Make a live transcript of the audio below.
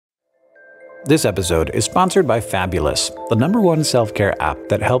This episode is sponsored by Fabulous, the #1 self-care app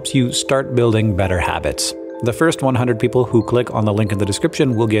that helps you start building better habits. The first 100 people who click on the link in the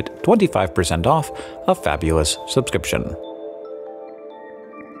description will get 25% off a Fabulous subscription.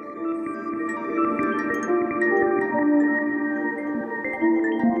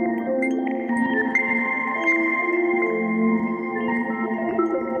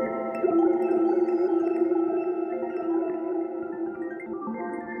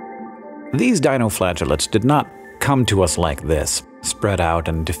 These dinoflagellates did not come to us like this, spread out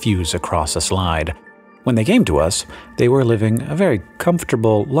and diffuse across a slide. When they came to us, they were living a very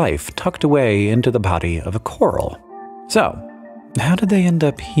comfortable life tucked away into the body of a coral. So, how did they end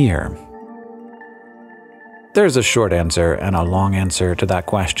up here? There's a short answer and a long answer to that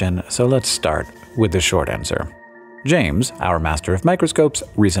question, so let's start with the short answer. James, our master of microscopes,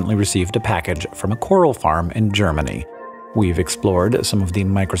 recently received a package from a coral farm in Germany. We've explored some of the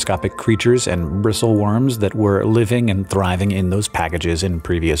microscopic creatures and bristleworms that were living and thriving in those packages in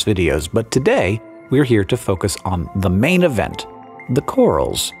previous videos, but today we're here to focus on the main event, the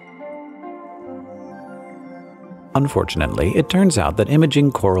corals. Unfortunately, it turns out that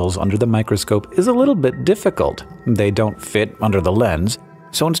imaging corals under the microscope is a little bit difficult. They don't fit under the lens,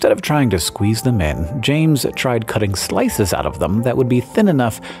 so instead of trying to squeeze them in, James tried cutting slices out of them that would be thin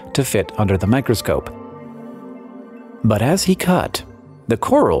enough to fit under the microscope. But as he cut, the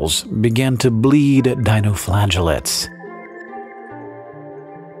corals began to bleed dinoflagellates.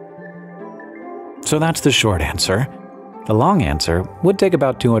 So that's the short answer. The long answer would take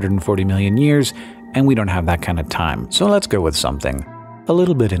about 240 million years, and we don't have that kind of time, so let's go with something a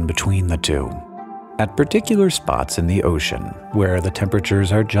little bit in between the two. At particular spots in the ocean, where the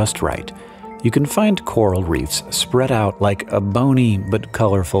temperatures are just right, you can find coral reefs spread out like a bony but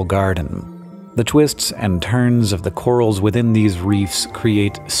colorful garden. The twists and turns of the corals within these reefs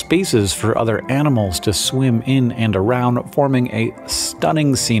create spaces for other animals to swim in and around, forming a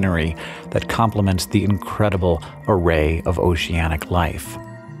stunning scenery that complements the incredible array of oceanic life.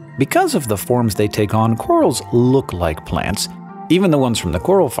 Because of the forms they take on, corals look like plants. Even the ones from the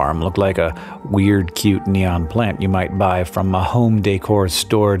coral farm look like a weird, cute neon plant you might buy from a home decor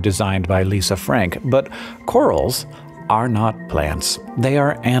store designed by Lisa Frank. But corals are not plants. They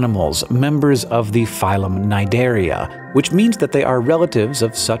are animals, members of the phylum Cnidaria, which means that they are relatives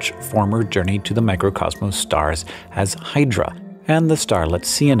of such former journey to the Microcosmos stars as Hydra and the starlet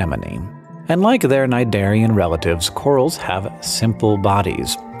sea anemone. And like their Cnidarian relatives, corals have simple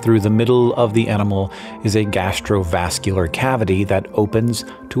bodies. Through the middle of the animal is a gastrovascular cavity that opens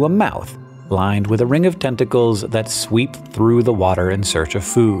to a mouth, lined with a ring of tentacles that sweep through the water in search of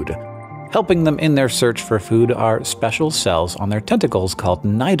food. Helping them in their search for food are special cells on their tentacles called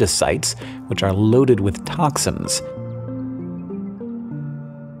cnidocytes, which are loaded with toxins.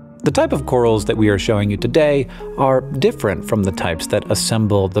 The type of corals that we are showing you today are different from the types that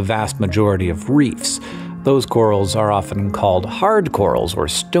assemble the vast majority of reefs. Those corals are often called hard corals or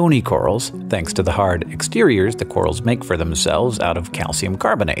stony corals, thanks to the hard exteriors the corals make for themselves out of calcium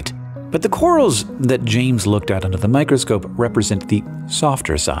carbonate. But the corals that James looked at under the microscope represent the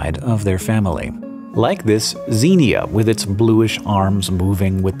softer side of their family. Like this Xenia with its bluish arms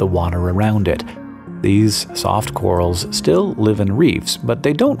moving with the water around it. These soft corals still live in reefs, but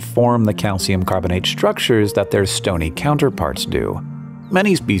they don't form the calcium carbonate structures that their stony counterparts do.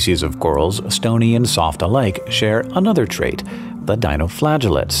 Many species of corals, stony and soft alike, share another trait, the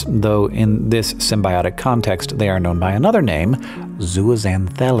dinoflagellates, though in this symbiotic context they are known by another name,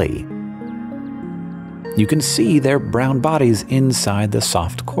 zooxanthellae. You can see their brown bodies inside the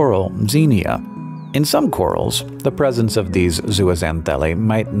soft coral, Xenia. In some corals, the presence of these zooxanthellae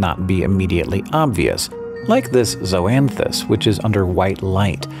might not be immediately obvious, like this zoanthus, which is under white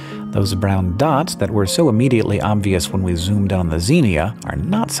light. Those brown dots that were so immediately obvious when we zoomed on the Xenia are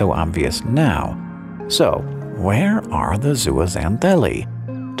not so obvious now. So, where are the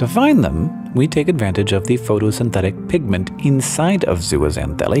zooxanthellae? To find them, we take advantage of the photosynthetic pigment inside of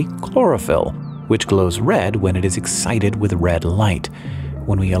zooxanthellae, chlorophyll, which glows red when it is excited with red light.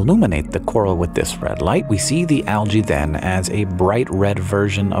 When we illuminate the coral with this red light, we see the algae then as a bright red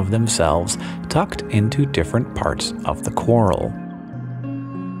version of themselves tucked into different parts of the coral.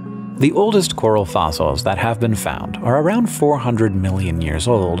 The oldest coral fossils that have been found are around 400 million years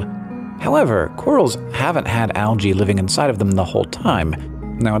old. However, corals haven't had algae living inside of them the whole time.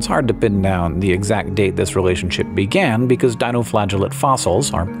 Now, it's hard to pin down the exact date this relationship began because dinoflagellate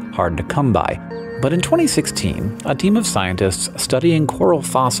fossils are hard to come by. But in 2016, a team of scientists studying coral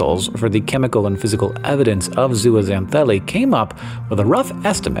fossils for the chemical and physical evidence of zooxanthellae came up with a rough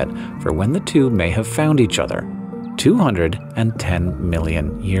estimate for when the two may have found each other: 210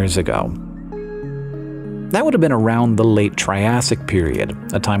 million years ago. That would have been around the late Triassic period,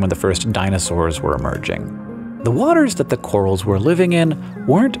 a time when the first dinosaurs were emerging. The waters that the corals were living in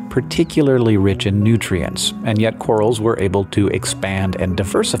weren't particularly rich in nutrients, and yet corals were able to expand and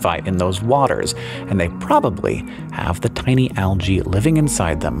diversify in those waters, and they probably have the tiny algae living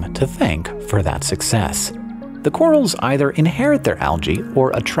inside them to thank for that success. The corals either inherit their algae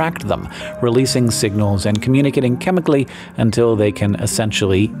or attract them, releasing signals and communicating chemically until they can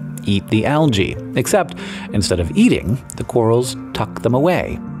essentially eat the algae. Except, instead of eating, the corals tuck them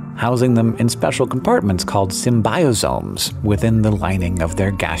away, housing them in special compartments called symbiosomes within the lining of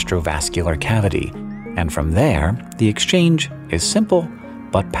their gastrovascular cavity. And from there, the exchange is simple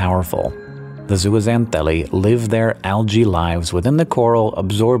but powerful. The zooxanthellae live their algae lives within the coral,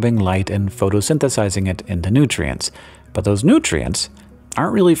 absorbing light and photosynthesizing it into nutrients. But those nutrients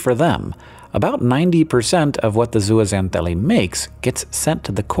aren't really for them. About 90% of what the zooxanthellae makes gets sent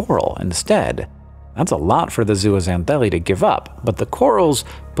to the coral instead. That's a lot for the zooxanthellae to give up, but the corals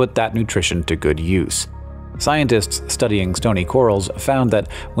put that nutrition to good use. Scientists studying stony corals found that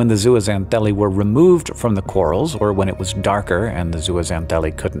when the zooxanthellae were removed from the corals, or when it was darker and the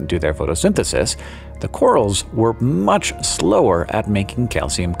zooxanthellae couldn't do their photosynthesis, the corals were much slower at making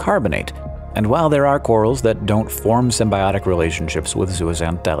calcium carbonate. And while there are corals that don't form symbiotic relationships with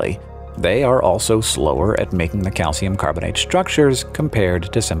zooxanthellae, they are also slower at making the calcium carbonate structures compared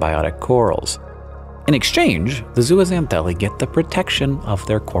to symbiotic corals. In exchange, the zooxanthellae get the protection of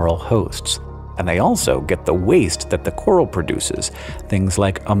their coral hosts. And they also get the waste that the coral produces, things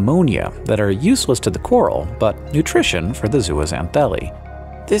like ammonia that are useless to the coral, but nutrition for the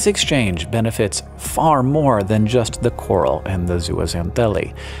zooxanthellae. This exchange benefits far more than just the coral and the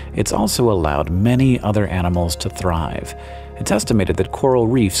zooxanthellae. It's also allowed many other animals to thrive. It's estimated that coral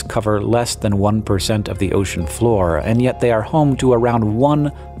reefs cover less than 1% of the ocean floor, and yet they are home to around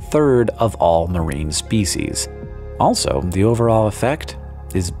 1/3 of all marine species. Also, the overall effect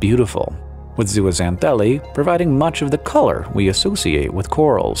is beautiful, with zooxanthellae providing much of the color we associate with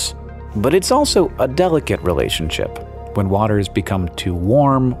corals. But it's also a delicate relationship. When waters become too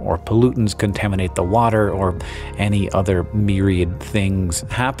warm, or pollutants contaminate the water, or any other myriad things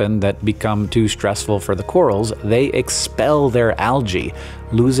happen that become too stressful for the corals, they expel their algae,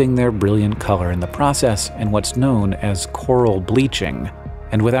 losing their brilliant color in the process in what's known as coral bleaching.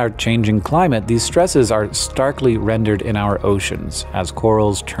 And with our changing climate, these stresses are starkly rendered in our oceans as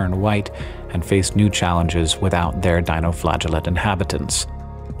corals turn white and face new challenges without their dinoflagellate inhabitants.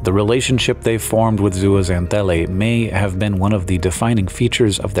 The relationship they formed with zooxanthellae may have been one of the defining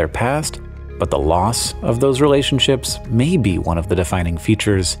features of their past, but the loss of those relationships may be one of the defining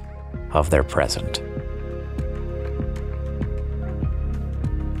features of their present.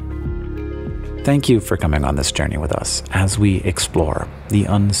 Thank you for coming on this journey with us as we explore the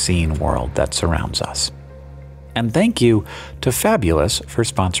unseen world that surrounds us. And thank you to Fabulous for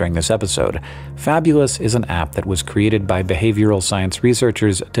sponsoring this episode. Fabulous is an app that was created by behavioral science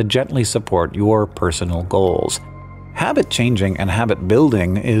researchers to gently support your personal goals. Habit changing and habit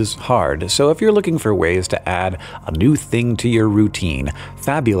building is hard, so if you're looking for ways to add a new thing to your routine,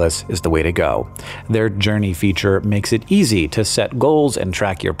 Fabulous is the way to go. Their Journey feature makes it easy to set goals and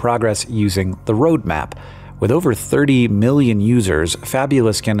track your progress using the roadmap. With over 30 million users,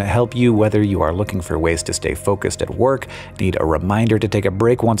 Fabulous can help you whether you are looking for ways to stay focused at work, need a reminder to take a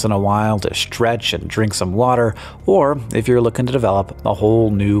break once in a while to stretch and drink some water, or if you're looking to develop a whole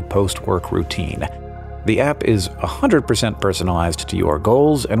new post-work routine. The app is 100% personalized to your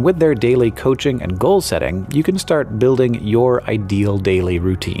goals, and with their daily coaching and goal setting, you can start building your ideal daily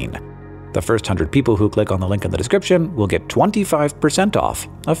routine. The first 100 people who click on the link in the description will get 25% off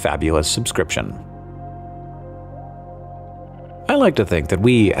a Fabulous subscription. I like to think that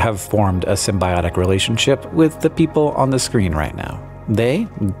we have formed a symbiotic relationship with the people on the screen right now. They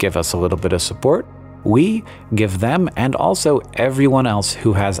give us a little bit of support, we give them, and also everyone else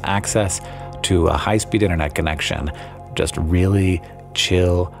who has access to a high-speed internet connection, just really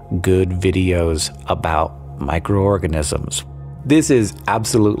chill, good videos about microorganisms. This is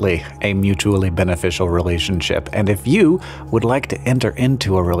absolutely a mutually beneficial relationship, and if you would like to enter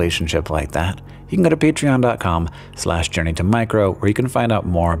into a relationship like that, you can go to patreon.com/journeytomicro, where you can find out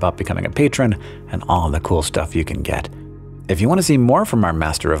more about becoming a patron and all the cool stuff you can get. If you want to see more from our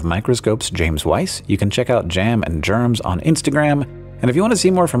master of microscopes, James Weiss, you can check out Jam and Germs on Instagram. And if you want to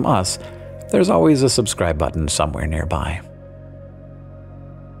see more from us, there's always a subscribe button somewhere nearby.